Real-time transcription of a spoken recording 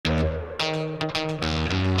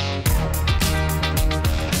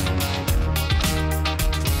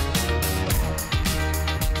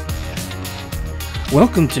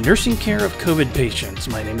Welcome to Nursing Care of COVID Patients.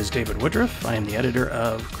 My name is David Woodruff. I am the editor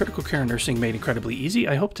of Critical Care Nursing Made Incredibly Easy.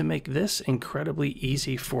 I hope to make this incredibly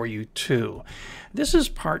easy for you too. This is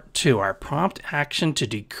part 2, our prompt action to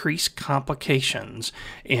decrease complications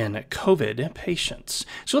in COVID patients.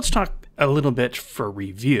 So let's talk a little bit for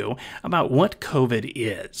review about what COVID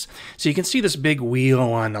is. So you can see this big wheel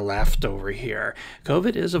on the left over here.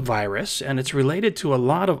 COVID is a virus, and it's related to a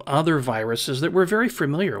lot of other viruses that we're very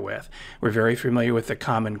familiar with. We're very familiar with the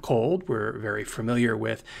common cold. We're very familiar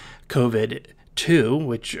with COVID-2,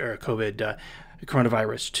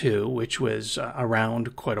 coronavirus 2, which was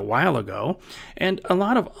around quite a while ago, and a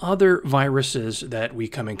lot of other viruses that we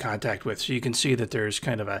come in contact with. So you can see that there's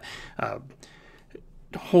kind of a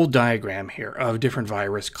whole diagram here of different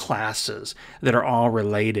virus classes that are all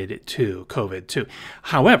related to COVID-2.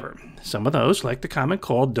 However, some of those, like the common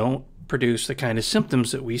cold, don't produce the kind of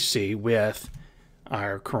symptoms that we see with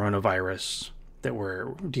our coronavirus that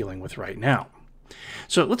we're dealing with right now.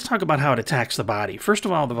 So let's talk about how it attacks the body. First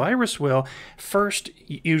of all, the virus will first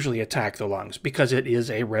usually attack the lungs because it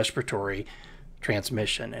is a respiratory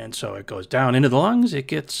transmission, and so it goes down into the lungs.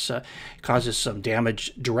 It causes some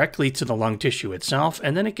damage directly to the lung tissue itself,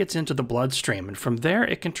 and then it gets into the bloodstream, and from there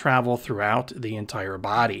it can travel throughout the entire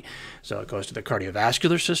body. So it goes to the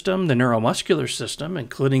cardiovascular system, the neuromuscular system,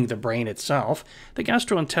 including the brain itself, the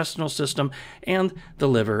gastrointestinal system, and the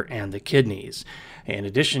liver and the kidneys. In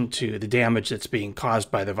addition to the damage that's being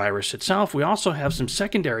caused by the virus itself, we also have some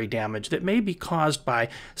secondary damage that may be caused by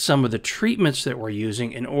some of the treatments that we're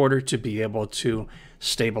using in order to be able to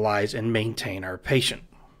stabilize and maintain our patient.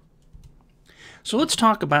 So let's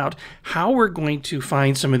talk about how we're going to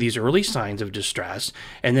find some of these early signs of distress,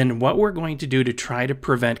 and then what we're going to do to try to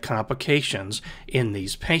prevent complications in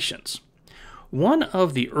these patients. One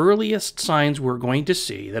of the earliest signs we're going to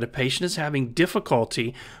see that a patient is having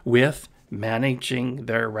difficulty with managing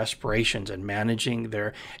their respirations and managing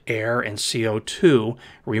their air and CO2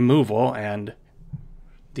 removal and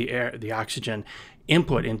the oxygen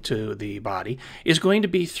input into the body is going to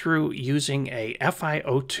be through using a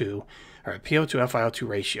FiO2 or a PO2-FiO2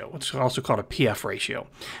 ratio. It's also called a PF ratio.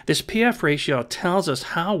 This PF ratio tells us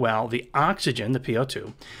how well the oxygen, the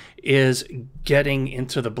PO2, is getting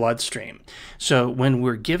into the bloodstream. So when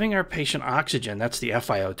we're giving our patient oxygen, that's the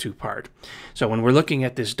FiO2 part. So when we're looking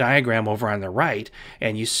at this diagram over on the right,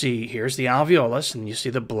 and you see here's the alveolus, and you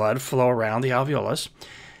see the blood flow around the alveolus,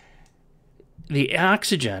 the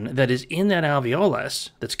oxygen that is in that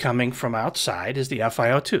alveolus that's coming from outside is the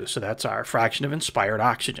FiO2. So that's our fraction of inspired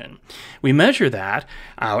oxygen. We measure that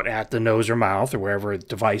out at the nose or mouth or wherever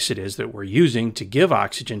device it is that we're using to give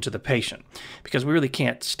oxygen to the patient, because we really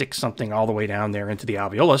can't stick something all the way down there into the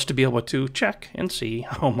alveolus to be able to check and see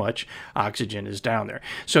how much oxygen is down there.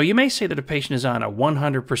 So you may say that a patient is on a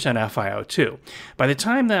 100% FiO2. By the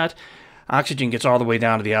time that oxygen gets all the way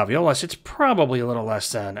down to the alveolus, it's probably a little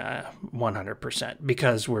less than 100%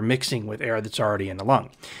 because we're mixing with air that's already in the lung.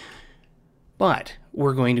 But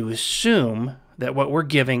we're going to assume that what we're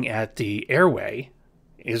giving at the airway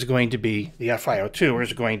is going to be the FiO2, or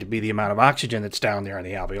is going to be the amount of oxygen that's down there in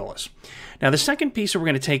the alveolus. Now, the second piece that we're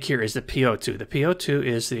going to take here is the PO2. The PO2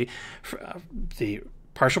 is the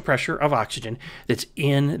partial pressure of oxygen that's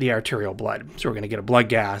in the arterial blood. So we're going to get a blood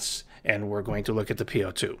gas, and we're going to look at the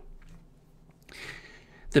PO2.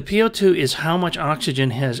 The PO2 is how much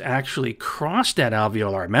oxygen has actually crossed that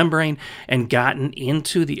alveolar membrane and gotten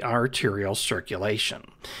into the arterial circulation.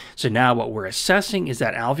 So now what we're assessing is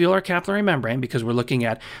that alveolar capillary membrane, because we're looking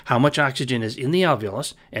at how much oxygen is in the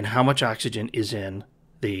alveolus and how much oxygen is in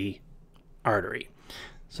the artery.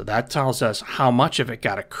 So that tells us how much of it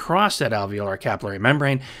got across that alveolar capillary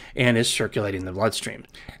membrane and is circulating the bloodstream.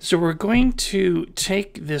 So we're going to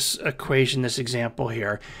take this equation, this example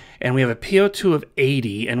here, and we have a PO2 of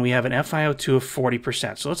 80 and we have an FiO2 of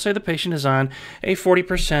 40%. So let's say the patient is on a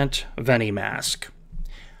 40% Veni mask.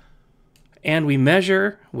 And we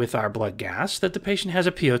measure with our blood gas that the patient has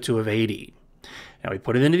a PO2 of 80. Now we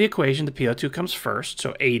put it into the equation, the PO2 comes first,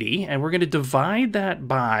 so 80, and we're going to divide that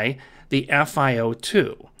by the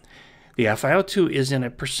FiO2. The FiO2 is in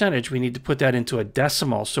a percentage. We need to put that into a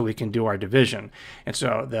decimal so we can do our division. And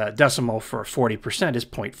so the decimal for 40% is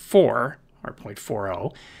 0.4 or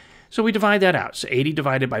 0.40. So we divide that out. So 80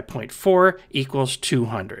 divided by 0.4 equals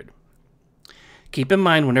 200. Keep in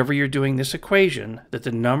mind whenever you're doing this equation that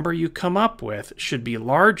the number you come up with should be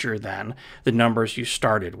larger than the numbers you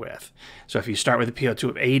started with. So if you start with a PO2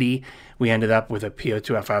 of 80, we ended up with a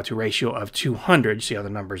PO2-FiO2 ratio of 200. See how the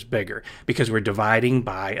number's bigger because we're dividing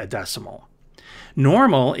by a decimal.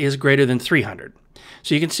 Normal is greater than 300.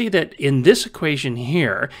 So you can see that in this equation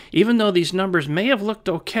here, even though these numbers may have looked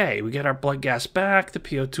okay, we get our blood gas back, the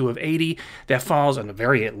PO2 of 80, that falls on the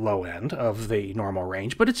very low end of the normal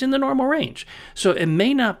range, but it's in the normal range. So it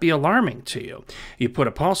may not be alarming to you. You put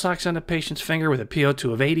a pulse ox on the patient's finger with a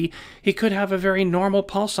PO2 of 80, he could have a very normal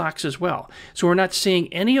pulse ox as well. So we're not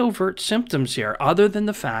seeing any overt symptoms here other than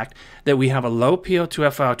the fact that we have a low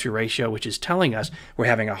PO2 FiO2 ratio, which is telling us we're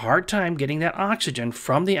having a hard time getting that oxygen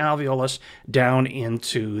from the alveolus down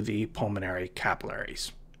into the pulmonary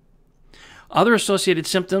capillaries. Other associated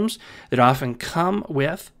symptoms that often come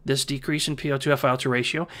with this decrease in PO2 FiO2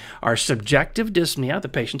 ratio are subjective dyspnea. The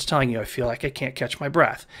patient's telling you, I feel like I can't catch my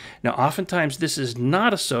breath. Now, oftentimes this is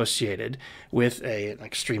not associated with an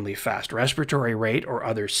extremely fast respiratory rate or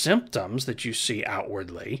other symptoms that you see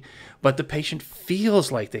outwardly, but the patient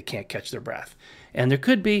feels like they can't catch their breath. And there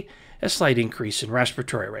could be a slight increase in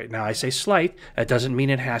respiratory rate. Now, I say slight, that doesn't mean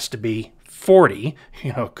it has to be 40.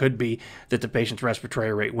 It could be that the patient's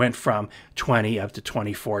respiratory rate went from 20 up to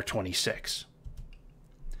 24, 26.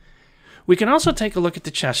 We can also take a look at the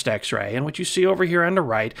chest x-ray, and what you see over here on the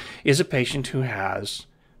right is a patient who has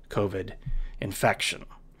COVID infection.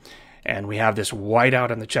 And we have this whiteout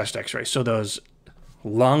on the chest x-ray. So those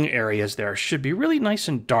lung areas there should be really nice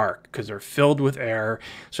and dark because they're filled with air,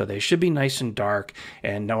 so they should be nice and dark.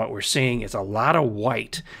 And now what we're seeing is a lot of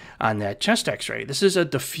white on that chest x-ray. This is a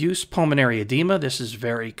diffuse pulmonary edema. This is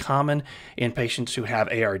very common in patients who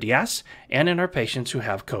have ARDS and in our patients who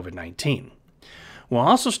have COVID-19. We'll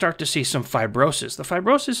also start to see some fibrosis. The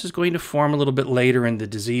fibrosis is going to form a little bit later in the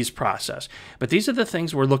disease process, but these are the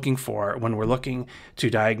things we're looking for when we're looking to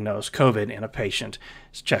diagnose COVID in a patient's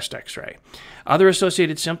chest x-ray. Other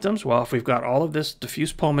associated symptoms, well, if we've got all of this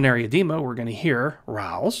diffuse pulmonary edema, we're going to hear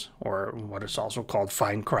rowels, or what is also called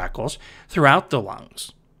fine crackles, throughout the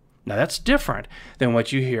lungs. Now, that's different than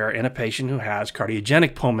what you hear in a patient who has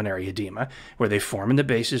cardiogenic pulmonary edema, where they form in the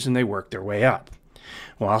bases and they work their way up.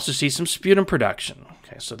 We'll also see some sputum production.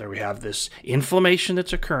 Okay, so there we have this inflammation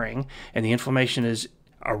that's occurring, and the inflammation is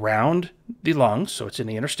around the lungs, so it's in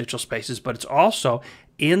the interstitial spaces, but it's also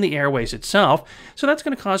in the airways itself, so that's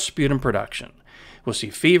going to cause sputum production. We'll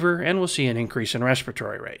see fever, and we'll see an increase in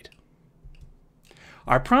respiratory rate.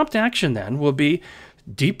 Our prompt action then will be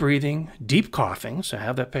deep breathing, deep coughing, so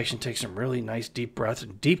have that patient take some really nice deep breaths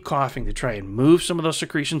and deep coughing to try and move some of those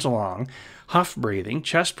secretions along, huff breathing,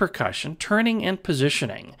 chest percussion, turning and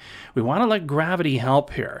positioning. We want to let gravity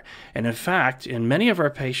help here. And in fact, in many of our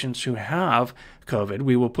patients who have COVID,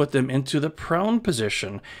 we will put them into the prone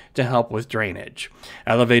position to help with drainage.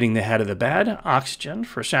 Elevating the head of the bed, oxygen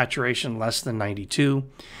for saturation less than 92.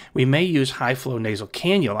 We may use high flow nasal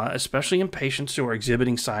cannula, especially in patients who are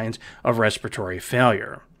exhibiting signs of respiratory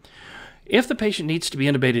failure. If the patient needs to be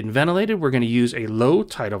intubated and ventilated, we're going to use a low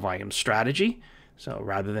tidal volume strategy. So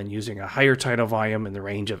rather than using a higher tidal volume in the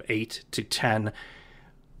range of 8 to 10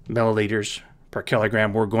 milliliters per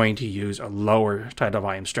kilogram, we're going to use a lower tidal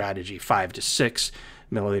volume strategy, 5 to 6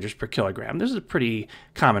 milliliters per kilogram. This is a pretty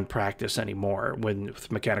common practice anymore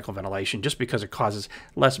with mechanical ventilation, just because it causes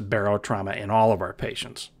less barotrauma in all of our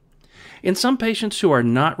patients. In some patients who are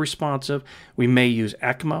not responsive, we may use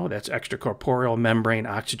ECMO, that's extracorporeal membrane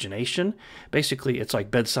oxygenation. Basically, it's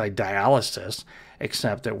like bedside dialysis,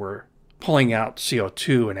 except that we're pulling out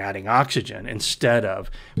CO2 and adding oxygen instead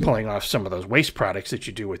of pulling off some of those waste products that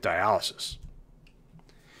you do with dialysis.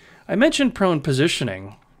 I mentioned prone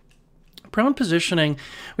positioning. Prone positioning,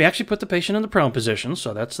 we actually put the patient in the prone position,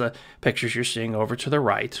 so that's the pictures you're seeing over to the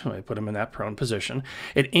right. We put them in that prone position.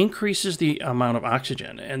 It increases the amount of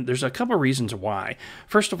oxygen, and there's a couple reasons why.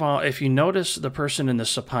 First of all, if you notice the person in the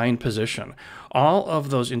supine position, all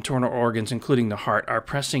of those internal organs, including the heart, are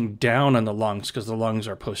pressing down on the lungs because the lungs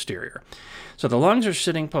are posterior. So the lungs are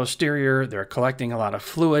sitting posterior, they're collecting a lot of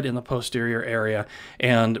fluid in the posterior area,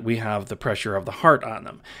 and we have the pressure of the heart on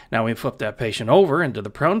them. Now we flip that patient over into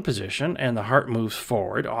the prone position, and the heart moves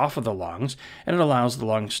forward off of the lungs, and it allows the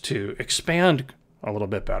lungs to expand a little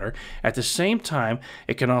bit better. At the same time,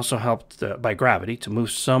 it can also help by gravity to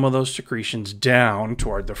move some of those secretions down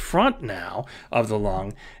toward the front now of the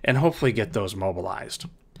lung and hopefully get those mobilized.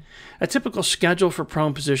 A typical schedule for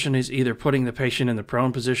prone position is either putting the patient in the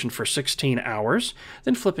prone position for 16 hours,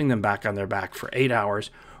 then flipping them back on their back for 8 hours,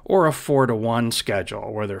 or a 4-to-1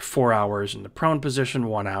 schedule where they're 4 hours in the prone position,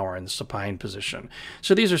 1 hour in the supine position.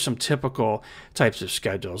 So these are some typical types of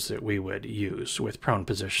schedules that we would use with prone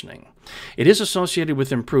positioning. It is associated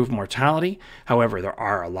with improved mortality. However, there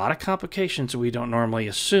are a lot of complications that we don't normally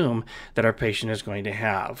assume that our patient is going to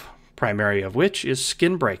have primary of which is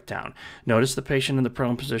skin breakdown. Notice the patient in the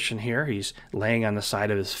prone position here. He's laying on the side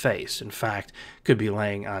of his face. In fact, could be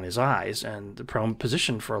laying on his eyes, and the prone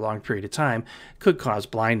position for a long period of time could cause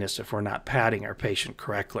blindness if we're not padding our patient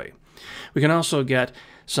correctly. We can also get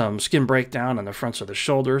some skin breakdown on the fronts of the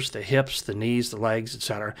shoulders, the hips, the knees, the legs,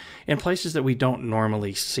 etc., in places that we don't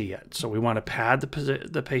normally see it. So we want to pad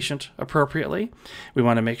the patient appropriately. We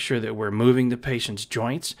want to make sure that we're moving the patient's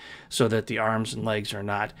joints so that the arms and legs are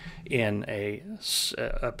not in a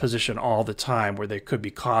position all the time where they could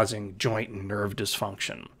be causing joint and nerve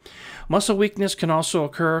dysfunction. Muscle weakness can also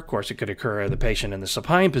occur. Of course, it could occur in the patient in the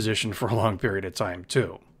supine position for a long period of time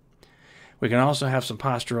too. We can also have some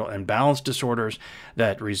postural and balance disorders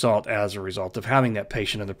that result as a result of having that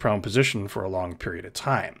patient in the prone position for a long period of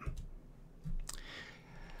time.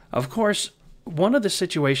 Of course, one of the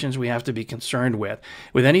situations we have to be concerned with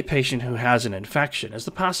any patient who has an infection is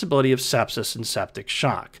the possibility of sepsis and septic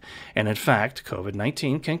shock. And in fact,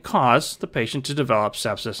 COVID-19 can cause the patient to develop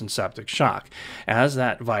sepsis and septic shock. As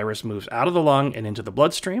that virus moves out of the lung and into the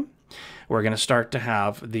bloodstream, we're going to start to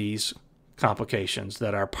have these complications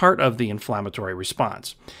that are part of the inflammatory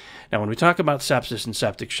response. Now, when we talk about sepsis and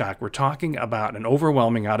septic shock, we're talking about an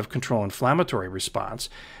overwhelming, out-of-control inflammatory response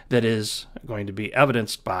that is going to be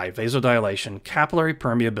evidenced by vasodilation, capillary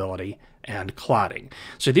permeability, and clotting.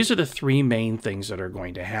 So these are the three main things that are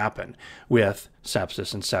going to happen with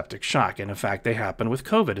sepsis and septic shock, and in fact, they happen with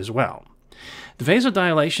COVID as well. The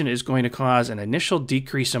vasodilation is going to cause an initial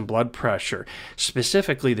decrease in blood pressure,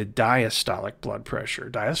 specifically the diastolic blood pressure.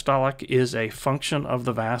 Diastolic is a function of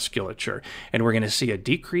the vasculature, and we're going to see a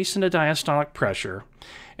decrease in the diastolic pressure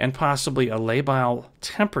and possibly a labile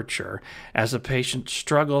temperature as the patient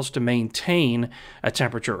struggles to maintain a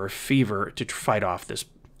temperature or fever to fight off this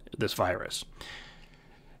virus.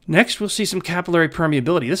 Next, we'll see some capillary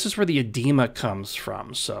permeability. This is where the edema comes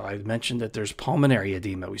from. So I mentioned that there's pulmonary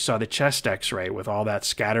edema. We saw the chest x-ray with all that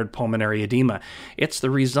scattered pulmonary edema. It's the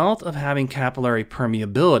result of having capillary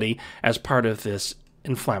permeability as part of this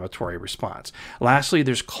inflammatory response. Lastly,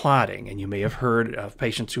 there's clotting, and you may have heard of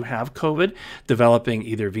patients who have COVID developing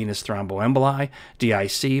either venous thromboemboli,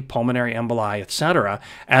 DIC, pulmonary emboli, etc.,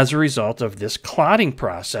 as a result of this clotting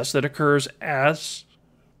process that occurs as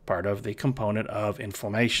part of the component of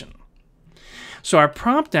inflammation. So our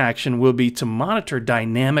prompt action will be to monitor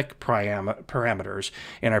dynamic parameters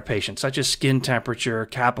in our patient, such as skin temperature,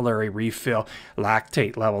 capillary refill,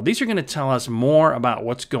 lactate level. These are going to tell us more about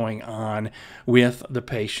what's going on with the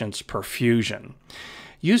patient's perfusion.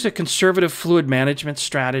 Use a conservative fluid management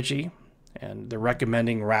strategy, and they're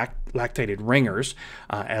recommending lactated ringers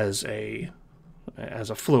as a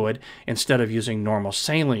fluid instead of using normal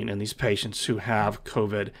saline in these patients who have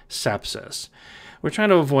COVID sepsis. We're trying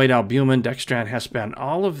to avoid albumin, dextran, hespan.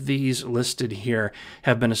 All of these listed here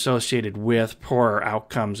have been associated with poorer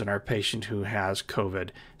outcomes in our patient who has COVID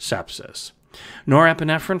sepsis.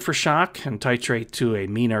 Norepinephrine for shock and titrate to a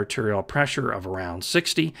mean arterial pressure of around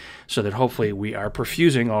 60 so that hopefully we are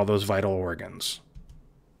perfusing all those vital organs.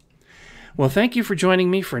 Well, thank you for joining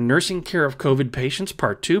me for Nursing Care of COVID Patients,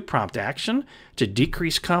 Part 2, Prompt Action to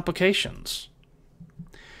Decrease Complications.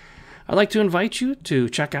 I'd like to invite you to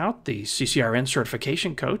check out the CCRN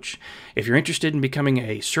Certification Coach. If you're interested in becoming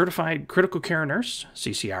a Certified Critical Care Nurse,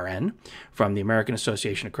 CCRN, from the American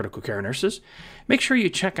Association of Critical Care Nurses, make sure you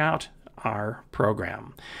check out our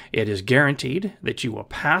program. It is guaranteed that you will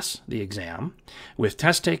pass the exam with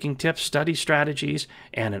test-taking tips, study strategies,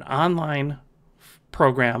 and an online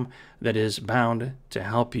program that is bound to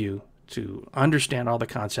help you to understand all the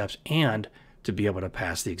concepts and to be able to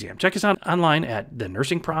pass the exam. Check us out online at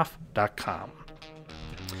thenursingprof.com.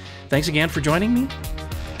 Thanks again for joining me.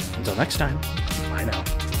 Until next time, bye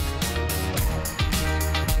now.